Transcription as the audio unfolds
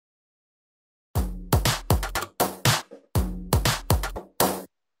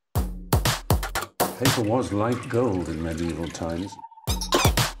Paper was like gold in medieval times.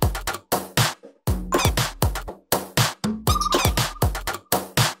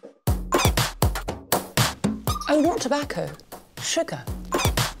 Oh, not tobacco. Sugar.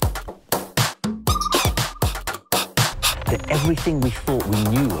 That everything we thought we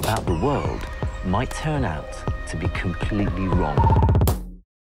knew about the world might turn out to be completely wrong.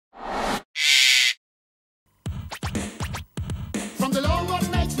 From the long one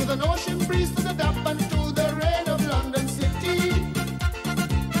nights to the ocean breeze to the dump and to the rain of London City.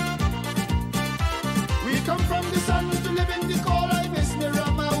 We come from the sun to live in the cold. I miss me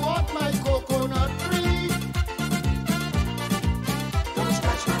rum, I want my coconut tree. Don't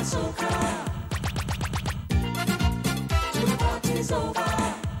scratch my soca till the party's over.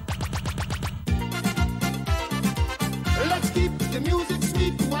 Let's keep the music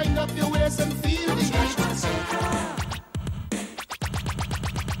sweet, wind up your waist and feel the heat.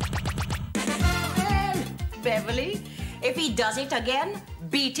 Beverly, if he does it again,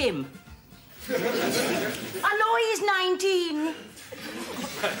 beat him. I know he's 19,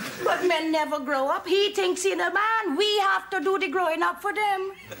 but men never grow up. He thinks he's a man. We have to do the growing up for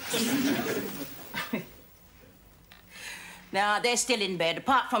them. Now, they're still in bed,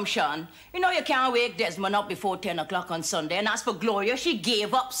 apart from Sean. You know you can't wake Desmond up before 10 o'clock on Sunday. And as for Gloria, she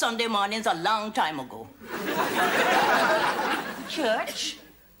gave up Sunday mornings a long time ago. Church?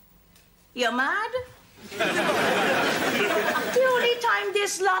 You're mad? The only time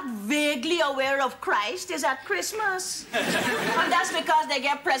this lot vaguely aware of Christ is at Christmas. And that's because they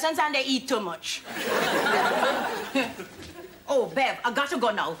get presents and they eat too much. Oh, Bev, I got to go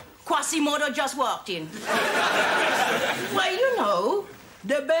now. Quasimodo just walked in. Well, you know,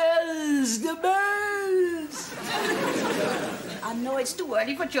 the bells, the bells. I know it's too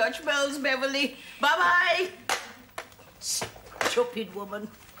early for church bells, Beverly. Bye-bye. Stupid woman.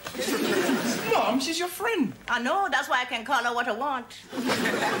 Mom, she's your friend. I know, that's why I can call her what I want.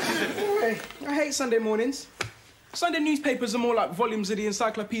 Boy, I hate Sunday mornings. Sunday newspapers are more like volumes of the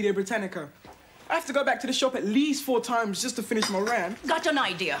Encyclopedia Britannica. I have to go back to the shop at least 4 times just to finish my rant. Got an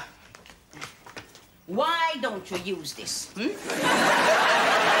idea. Why don't you use this? You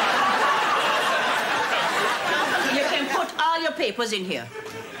can put all your papers in here.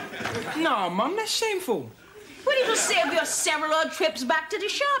 No, Mum, that's shameful. Well, it'll save you several trips back to the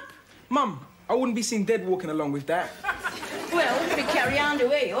shop. Mum, I wouldn't be seen dead walking along with that. Well, if you carry on the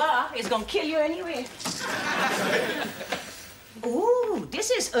way you are, it's gonna kill you anyway. Ooh,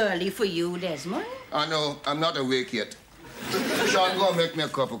 this is early for you, Desmond. I know, I'm not awake yet. Sean, go and make me a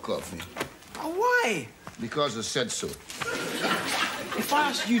cup of coffee. Oh, why? Because I said so. If I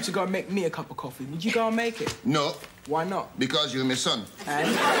asked you to go and make me a cup of coffee, would you go and make it? No. Why not? Because you're my son.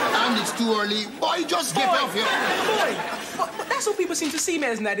 And it's too early. Boy, just get off here. Boy! But that's all people seem to see me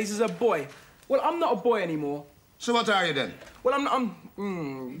as nowadays, as a boy. Well, I'm not a boy anymore. So what are you then? Well, I'm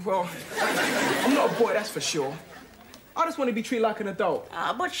not a boy, that's for sure. I just want to be treated like an adult.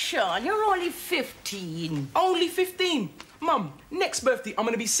 Ah, but Sean, you're only 15. Only 15? Mum, next birthday, I'm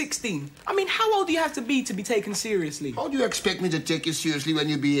going to be 16. I mean, how old do you have to be taken seriously? How do you expect me to take you seriously when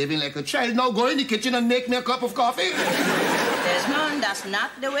you're behaving like a child? Now go in the kitchen and make me a cup of coffee. Desmond, that's not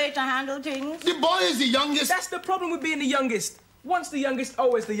the way to handle things. The boy is the youngest. That's the problem with being the youngest. Once the youngest,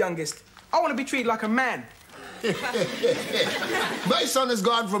 always the youngest. I want to be treated like a man. My son has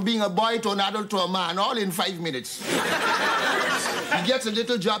gone from being a boy to an adult to a man, all in 5 minutes. He gets a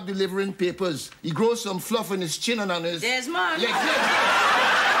little job delivering papers. He grows some fluff in his chin and on his... Desmond.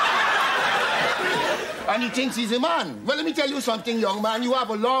 And he thinks he's a man. Well, let me tell you something, young man. You have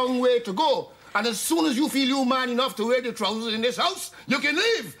a long way to go. And as soon as you feel you're man enough to wear the trousers in this house, you can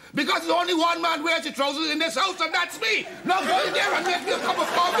leave. Because there's only one man wears the trousers in this house, and that's me. Now go in there and make me a cup of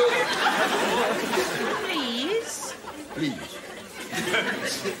coffee. Please. Please.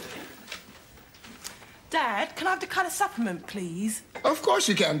 Dad, can I have the colour supplement, please? Of course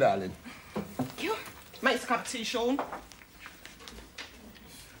you can, darling. Thank you. Makes a cup of tea, Sean.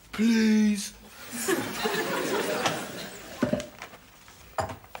 Please.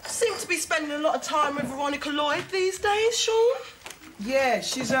 Seem to be spending a lot of time with Veronica Lloyd these days, Sean. Yeah,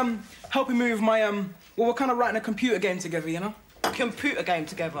 she's helping me with my well, we're kind of writing a computer game together, you know. Computer game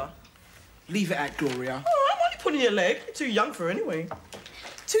together. Leave it at Gloria. Oh, I'm only pulling your leg. You're too young for her anyway.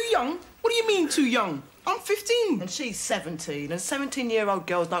 Too young? What do you mean too young? I'm 15. And she's 17, and 17-year-old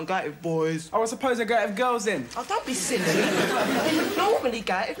girls don't go out with boys. Oh, I suppose I go out with girls then. Oh, don't be silly. They normally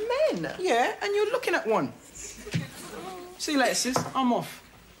go out with men. Yeah, and you're looking at one. See you later, sis. I'm off.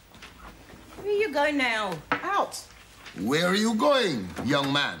 Where you going now? Out. Where are you going,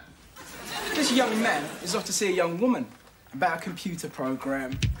 young man? This young man is off to see a young woman about a computer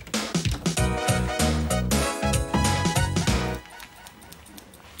program.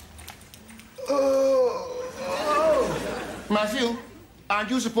 Matthew, aren't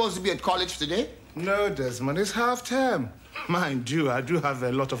you supposed to be at college today? No, Desmond, it's half term. Mind you, I do have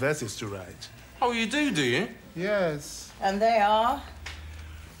a lot of essays to write. Oh, you do you? Yes. And they are?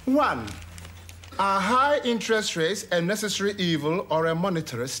 1. Are high interest rates a necessary evil or a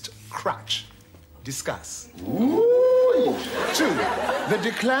monetarist crutch? Discuss. Ooh. 2. The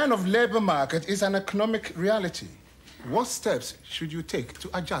decline of labor market is an economic reality. What steps should you take to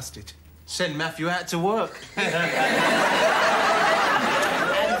adjust it? Send Matthew out to work. And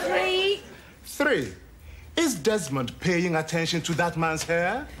 3. 3. Is Desmond paying attention to that man's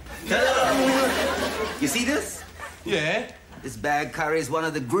hair? You see this? Yeah? This bag carries one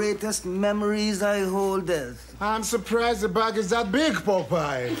of the greatest memories I hold, Des. I'm surprised the bag is that big,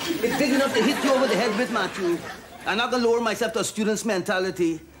 Popeye. It's big enough to hit you over the head with, Matthew. I'm not gonna lower myself to a student's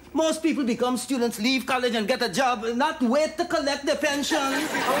mentality. Most people become students, leave college and get a job, not wait to collect their pension.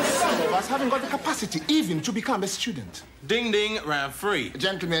 Some of us haven't got the capacity even to become a student. Ding ding, round 3.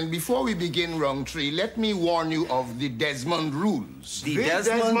 Gentlemen, before we begin round 3, let me warn you of the Desmond rules. The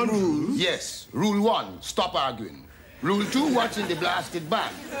Desmond rules? Yes. Rule 1, stop arguing. Rule 2, what's in the blasted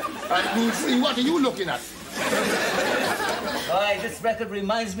bag? And Rule 3, what are you looking at? Boy, this record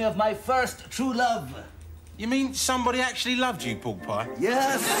reminds me of my first true love. You mean somebody actually loved you, pork pie?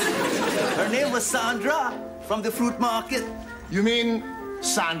 Yes. Her name was Sandra from the fruit market. You mean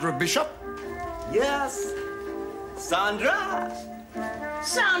Sandra Bishop? Yes. Sandra.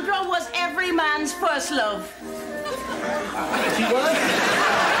 Sandra was every man's first love. She was?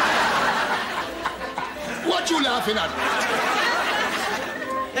 What you laughing at?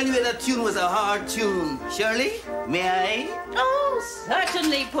 Anyway, that tune was a hard tune. Shirley, may I? Oh,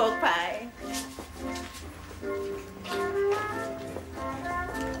 certainly, pork pie.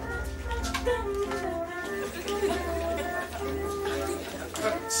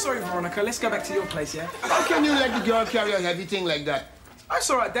 Sorry, Veronica, let's go back to your place, yeah? How can you let the girl carry a heavy thing like that? That's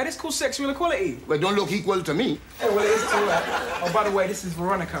all right, Dad. It's called sexual equality. Well, don't look equal to me. Hey, well, it is too. Oh, by the way, this is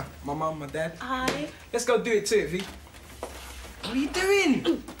Veronica, my mum, my dad. Hi. Let's go do it too, V. What are you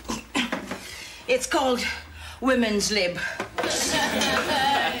doing? It's called women's lib.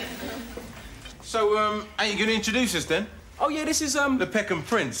 So, are you going to introduce us then? Oh, yeah, this is, The Peckham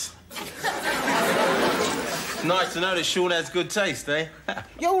Prince. Nice to know that Sean has good taste, eh?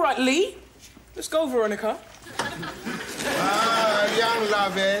 You all right, Lee? Let's go, Veronica. Ah, young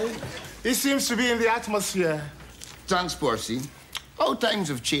love, eh? He seems to be in the atmosphere. Thanks, Percy. How times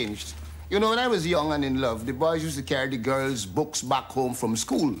have changed. You know, when I was young and in love, the boys used to carry the girls' books back home from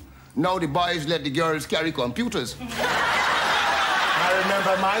school. Now the boys let the girls carry computers. I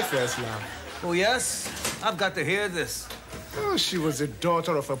remember my first love. Oh, yes? I've got to hear this. Oh, she was the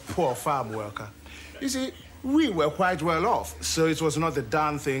daughter of a poor farm worker. You see, we were quite well off, so it was not the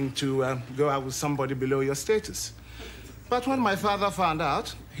darn thing to go out with somebody below your status. But when my father found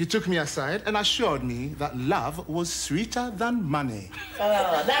out, he took me aside and assured me that love was sweeter than money.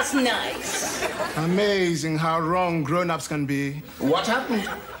 Oh, that's nice. Amazing how wrong grown-ups can be. What happened?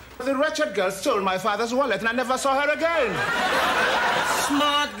 The wretched girl stole my father's wallet and I never saw her again.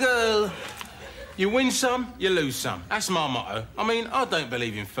 Smart girl. You win some, you lose some. That's my motto. I mean, I don't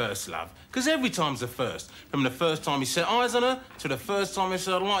believe in first love, because every time's a first. From the first time you set eyes on her to the first time you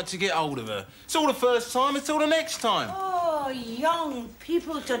said, I'd like to get hold of her. It's all the first time until the next time. Oh, young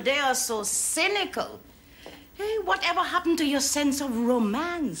people today are so cynical. Hey, whatever happened to your sense of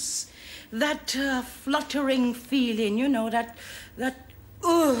romance? That fluttering feeling, you know, that...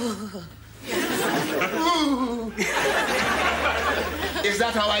 Is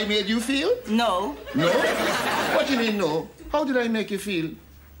that how I made you feel? No. No? What do you mean, no? How did I make you feel?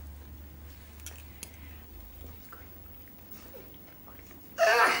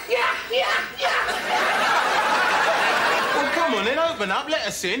 Well, come on then, open up, let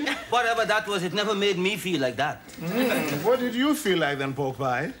us in. Whatever that was, it never made me feel like that. What did you feel like then, pork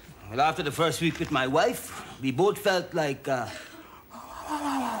pie? Well, after the first week with my wife, we both felt like,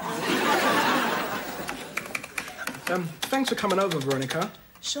 Thanks for coming over, Veronica.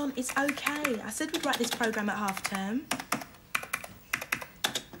 Sean, it's okay. I said we'd write this programme at half term.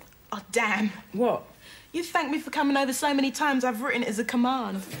 Oh, damn. What? You thanked me for coming over so many times, I've written it as a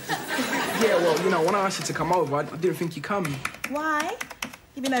command. Yeah, well, you know, when I asked you to come over, I didn't think you'd come. Why?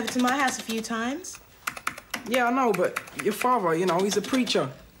 You've been over to my house a few times. Yeah, I know, but your father, you know, he's a preacher.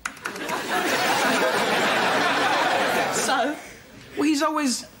 So? Well, he's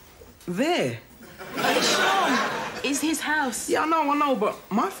always there. Sean, it's his house. Yeah, I know, but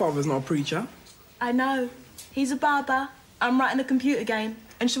my father's not a preacher. I know. He's a barber. I'm writing a computer game.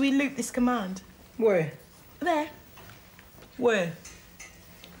 And shall we loop this command? Where? There. Where?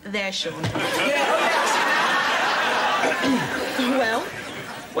 There, Sean. Yeah, oh, yes. Well,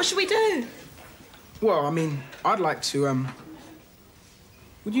 what should we do? Well, I mean, I'd like to,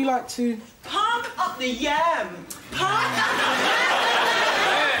 Would you like to... Pump up the yam! Pump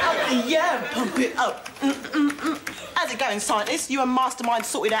up the yam! Pump it up. How's it going, scientists? You and Mastermind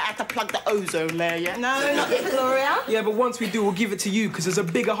sorted out how to plug the ozone layer, yeah? No, not yet, Gloria. Yeah, but once we do, we'll give it to you, because there's a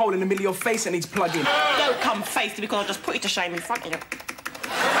bigger hole in the middle of your face that needs plugging. Don't come face to me, because I'll just put you to shame in front of you.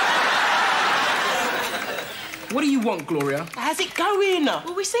 What do you want, Gloria? How's it going?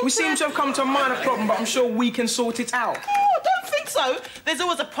 Well, we seem to have come to a minor problem, but I'm sure we can sort it out. Oh, I don't think so. There's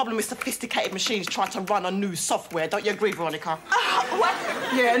always a problem with sophisticated machines trying to run on new software. Don't you agree, Veronica? What?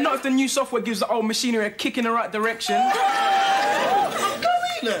 Yeah, not if the new software gives the old machinery a kick in the right direction. I'm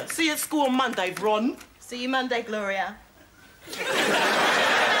going. See you at school on Monday, Ron. See you Monday, Gloria.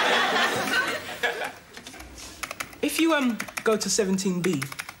 If you, go to 17B,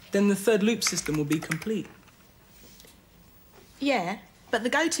 then the third loop system will be complete. Yeah, but the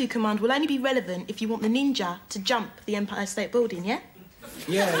go-to command will only be relevant if you want the ninja to jump the Empire State Building, yeah?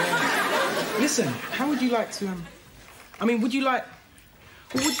 Yeah. Listen, how would you like to, I mean, would you like...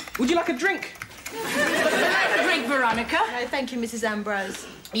 Would you like a drink? Would you like a drink, Veronica? No, thank you, Mrs. Ambrose.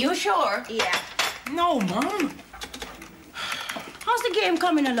 You sure? Yeah. No, Mum. How's the game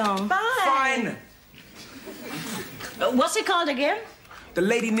coming along? Fine. What's it called again? The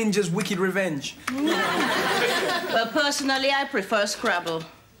Lady Ninja's Wicked Revenge. Well, personally, I prefer Scrabble.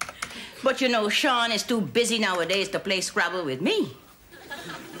 But you know, Sean is too busy nowadays to play Scrabble with me.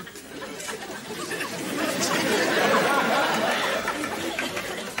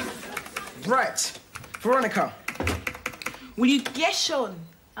 Right. Veronica, will you... Yes, Sean.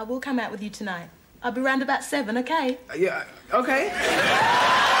 I will come out with you tonight. I'll be round about 7, OK? Yeah, OK. Is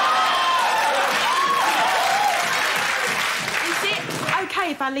it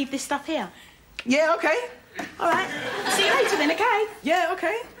OK if I leave this stuff here? Yeah, OK. All right. See you later then, OK? Yeah,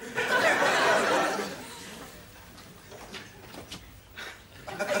 OK.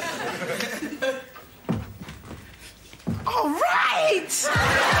 All right!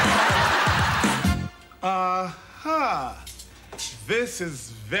 Aha! This is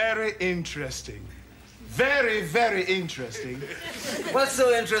very interesting. Very, very interesting. What's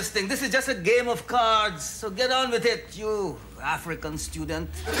so interesting? This is just a game of cards, so get on with it, you African student.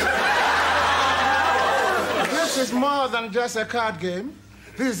 This is more than just a card game.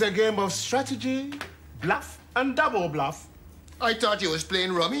 This is a game of strategy, bluff, and double bluff. I thought you was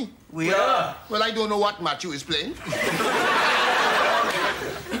playing rummy. We are. Well, I don't know what match you is playing.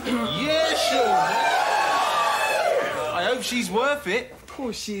 Yeah, sure. I hope she's worth it. Of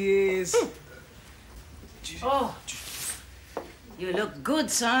course she is. Oh, you look good,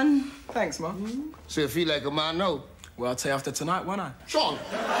 son. Thanks, Mum. So you feel like a man now? Well, I'll tell you after tonight, won't I? Sean!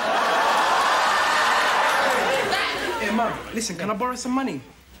 Hey, Mum, listen, can I borrow some money?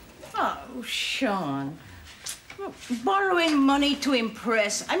 Oh, Sean. Borrowing money to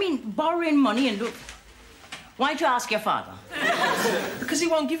impress. I mean, borrowing money and look. Why'd you ask your father? Because he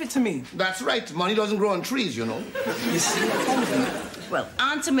won't give it to me. That's right. Money doesn't grow on trees, you know. You see, I told him. Well,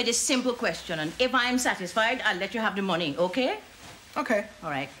 answer me this simple question, and if I'm satisfied, I'll let you have the money, okay? Okay.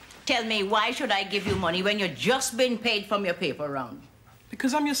 All right. Tell me, why should I give you money when you've just been paid from your paper round?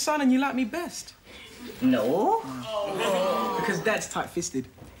 Because I'm your son and you like me best. No. Because Dad's tight-fisted.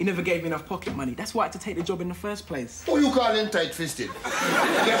 He never gave me enough pocket money. That's why I had to take the job in the first place. Who you calling tight-fisted?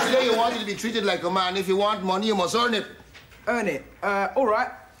 Yesterday you wanted to be treated like a man. If you want money, you must earn it. Earn it? All right.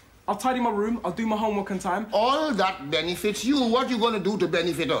 I'll tidy my room. I'll do my homework on time. All that benefits you. What you going to do to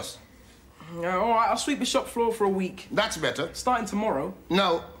benefit us? All right. I'll sweep the shop floor for a week. That's better. Starting tomorrow.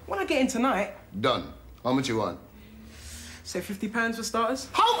 No. When I get in tonight... Done. How much you want? Say £50 for starters.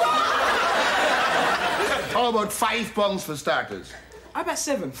 How much? How about £5 for starters? How about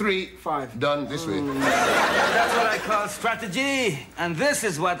 7? 3. 5. Done this way. That's what I call strategy, and this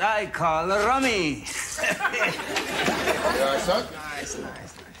is what I call a rummy. Yeah, son? Nice.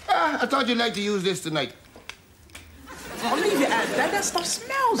 I thought you'd like to use this tonight. Oh, leave it at that. That stuff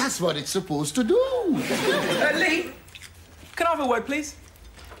smells. That's what it's supposed to do. Lee, can I have a word, please?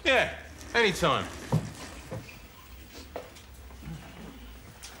 Yeah, anytime.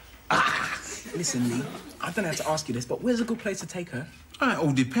 Listen, Lee, I don't have to ask you this, but where's a good place to take her? It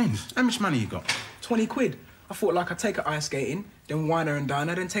all depends. How much money you got? 20 quid. I thought like I'd take her ice skating, then wine her and dine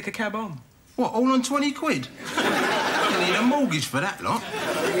her, then take a cab home. What, all on 20 quid? You need a mortgage for that lot.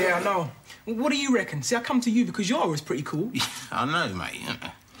 Yeah, I know. Well, what do you reckon? See, I come to you because you're always pretty cool. I know, mate.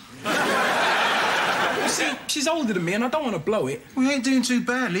 You see, she's older than me and I don't want to blow it. We ain't doing too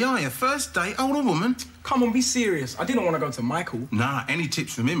badly, are you? First date, older woman. Come on, be serious. I didn't want to go to Michael. Nah, any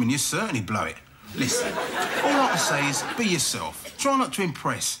tips from him and you certainly blow it. Listen, all I can say is be yourself. Try not to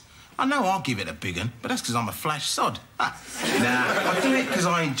impress. I know I'll give it a big un, but that's because I'm a flash sod. Nah, I do it because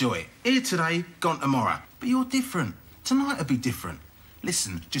I enjoy it. Here today, gone tomorrow. But you're different. Tonight'll be different.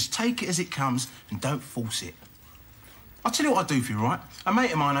 Listen, just take it as it comes and don't force it. I'll tell you what I'll do for you, right? A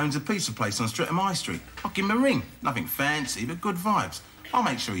mate of mine owns a pizza place on Streatham High Street. I'll give him a ring. Nothing fancy, but good vibes. I'll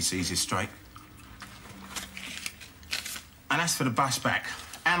make sure he sees you straight. And that's for the bus back.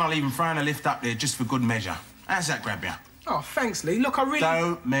 And I'll even throw in a lift up there just for good measure. How's that grab you? Oh, thanks, Lee. Look, I really...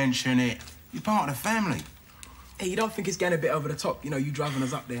 Don't mention it. You're part of the family. Hey, you don't think it's getting a bit over the top, you know, you driving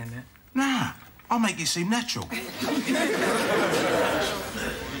us up there and that? Nah, I'll make it seem natural.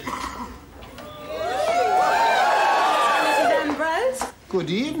 Good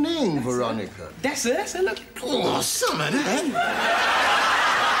evening, Veronica. That's her, look. Oh, some of that.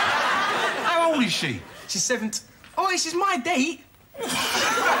 How old is she? She's 17. Oh, this is my date.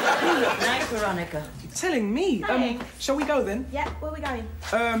 Night, Veronica. You're telling me. Hey. Shall we go then? Yeah, where are we going?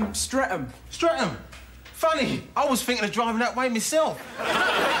 Streatham. Streatham? Funny, I was thinking of driving that way myself.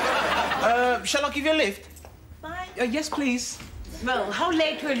 Shall I give you a lift? Bye. Yes, please. Well, how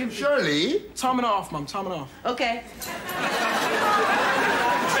late will you be? Shirley? Time and a half, Mum, time and a half. Okay.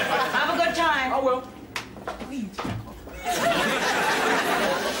 Have a good time. I will.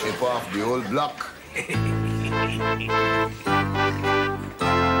 Ship off the old block.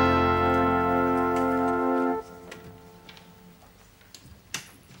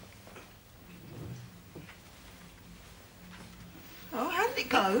 Oh, how did it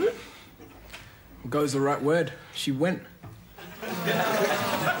go? Goes the right word. She went. Do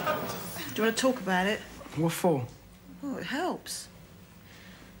you want to talk about it? What for? Oh, it helps.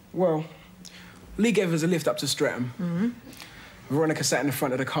 Well, Lee gave us a lift up to Streatham. Mm-hmm. Veronica sat in the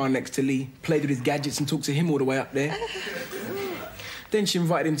front of the car next to Lee, played with his gadgets and talked to him all the way up there. Then she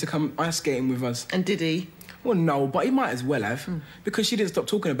invited him to come ice skating with us. And did he? Well, no, but he might as well have, because she didn't stop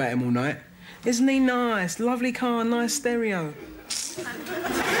talking about him all night. Isn't he nice? Lovely car, nice stereo.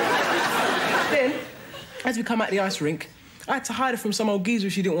 Then, as we come out the ice rink, I had to hide her from some old geezer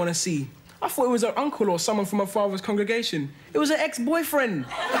she didn't want to see. I thought it was her uncle or someone from her father's congregation. It was her ex-boyfriend.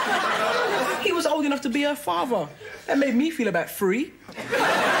 He was old enough to be her father. That made me feel about 3. It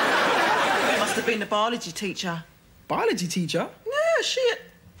must have been the biology teacher. Biology teacher? Yeah,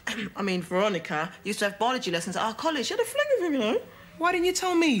 I mean, Veronica used to have biology lessons at our college. She had a fling with him, you know. Why didn't you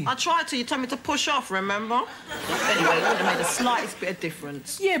tell me? I tried to. You told me to push off, remember? Anyway, it wouldn't have made the slightest bit of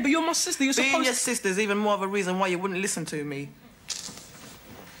difference. Yeah, but you're my sister. You're supposed to... Being your sister's even more of a reason why you wouldn't listen to me.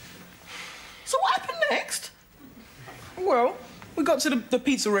 So what happened next? Well, we got to the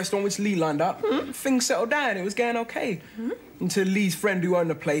pizza restaurant which Lee lined up. Things settled down. It was going okay. Until Lee's friend who owned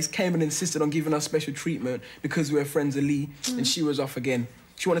the place came and insisted on giving us special treatment because we were friends of Lee, and she was off again.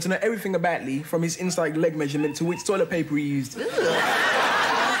 She wanted to know everything about Lee, from his inside leg measurement to which toilet paper he used. In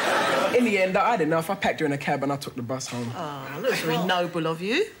the end, I had enough. I packed her in a cab and I took the bus home. Oh, that was very noble of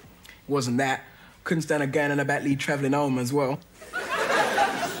you. Wasn't that. Couldn't stand a going on about Lee travelling home as well.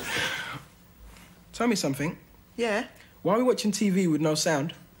 Tell me something. Yeah? Why are we watching TV with no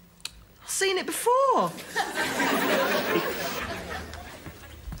sound? I've seen it before.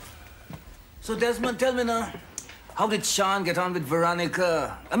 So, Desmond, tell me now, how did Sean get on with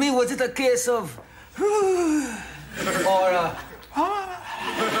Veronica? I mean, was it a case of... or,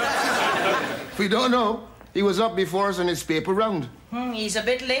 We don't know. He was up before us on his paper round. He's a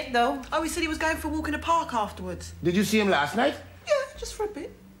bit late, though. Oh, he said he was going for a walk in the park afterwards. Did you see him last night? Yeah, just for a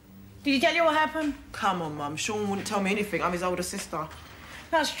bit. Did he tell you what happened? Come on, Mum. Sean wouldn't tell me anything. I'm his older sister.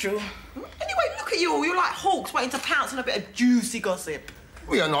 That's true. Anyway, look at you all. You're like hawks waiting to pounce on a bit of juicy gossip.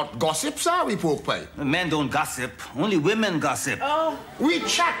 We are not gossips, are we, pork pie? Men don't gossip. Only women gossip. Oh. We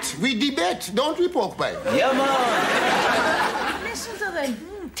chat, we debate, don't we, pork pie? Yeah, man. Listen to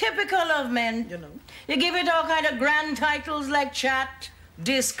them. Typical of men. You know. You give it all kind of grand titles like chat,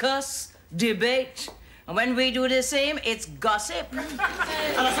 discuss, debate. And when we do the same, it's gossip. And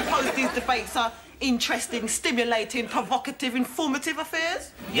I suppose these debates are interesting, stimulating, provocative, informative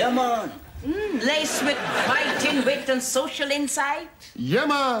affairs? Yeah, man. Laced with biting wit and social insight. Yeah,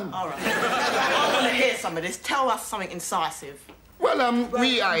 man. All right. I want to hear some of this. Tell us something incisive. Well,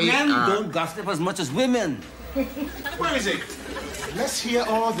 Men don't gossip as much as women. Where is it? Let's hear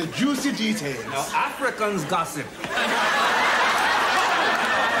all the juicy details. Now, Africans gossip.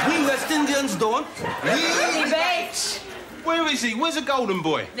 We West Indians don't. Debate. Where is he? Where's the golden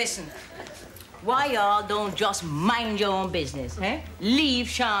boy? Listen, why y'all don't just mind your own business, eh? Leave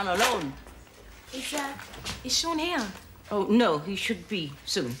Sean alone. Is Sean here? Oh, no, he should be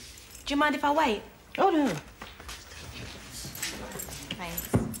soon. Do you mind if I wait? Oh, no. Thanks.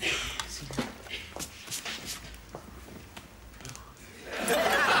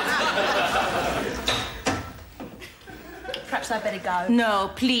 perhaps I better go.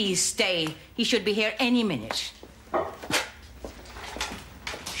 No, please stay. He should be here any minute.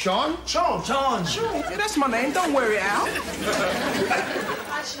 Sean? Sean. Yeah, that's my name. Don't wear it out.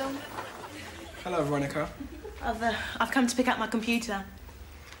 Hi, Sean. Hello, Veronica. I've come to pick up my computer.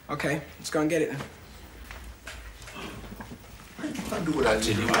 Okay, let's go and get it then. I'll do what I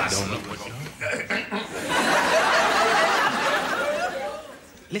tell you. I don't know.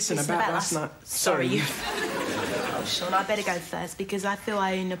 Listen, about last night. Sorry, you. Oh, Sean, I better go first because I feel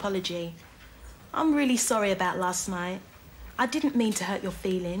I owe an apology. I'm really sorry about last night. I didn't mean to hurt your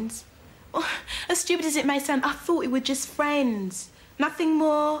feelings. Well, as stupid as it may sound, I thought we were just friends. Nothing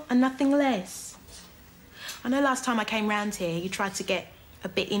more and nothing less. I know last time I came round here, you tried to get a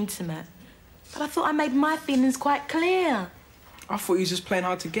bit intimate. But I thought I made my feelings quite clear. I thought you were just playing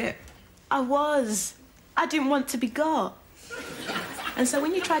hard to get. I was. I didn't want to be got. And so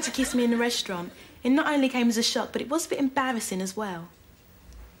when you tried to kiss me in the restaurant, it not only came as a shock, but it was a bit embarrassing as well.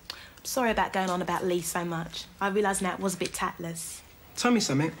 I'm sorry about going on about Lee so much. I realise now it was a bit tactless. Tell me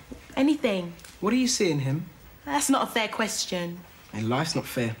something. Anything. What do you see in him? That's not a fair question. Hey, life's not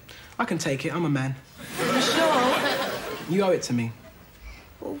fair. I can take it. I'm a man. You sure? You owe it to me.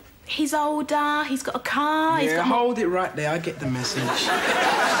 Well, he's older, he's got a car, he's got... hold it right there. I get the message.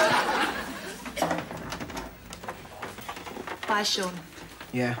 Bye, Sean.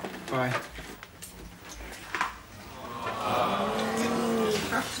 Yeah, bye.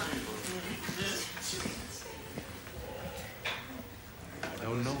 I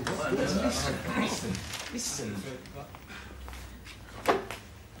don't know. Listen.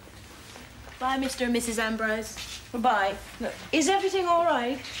 Bye, Mr. and Mrs. Ambrose. Bye. Look, is everything all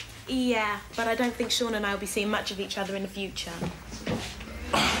right? Yeah, but I don't think Sean and I will be seeing much of each other in the future.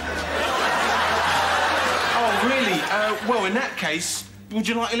 Oh, really? Well, in that case, would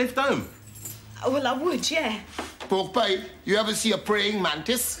you like a lift home? Well, I would, yeah. Pork pie, you ever see a praying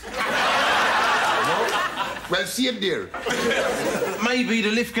mantis? Well, see it there. Maybe the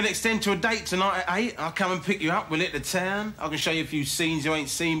lift can extend to a date tonight at 8. I'll come and pick you up. We'll hit the town. I can show you a few scenes you ain't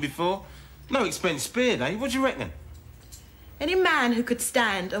seen before. No expense spared, eh? What do you reckon? Any man who could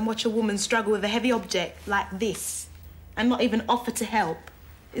stand and watch a woman struggle with a heavy object like this and not even offer to help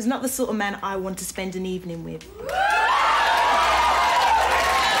is not the sort of man I want to spend an evening with.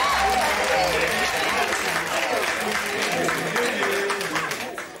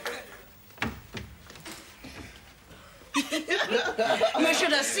 You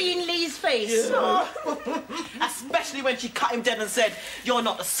should have seen Lee's face. Yeah. Especially when she cut him dead and said, "You're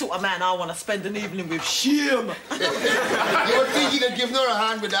not the sort of man I want to spend an evening with." Shame. You're thinking to give her a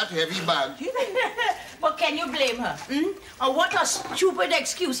hand with that heavy bag. But can you blame her? Or what a stupid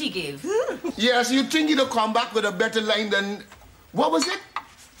excuse he gave. Yes, you think he'd come back with a better line than... What was it?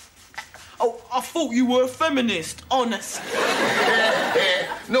 Oh, I thought you were a feminist, honest.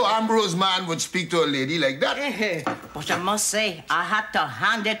 No Ambrose man would speak to a lady like that. But I must say, I had to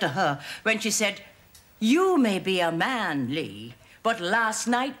hand it to her when she said, "You may be a man, Lee, but last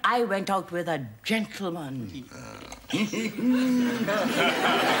night I went out with a gentleman."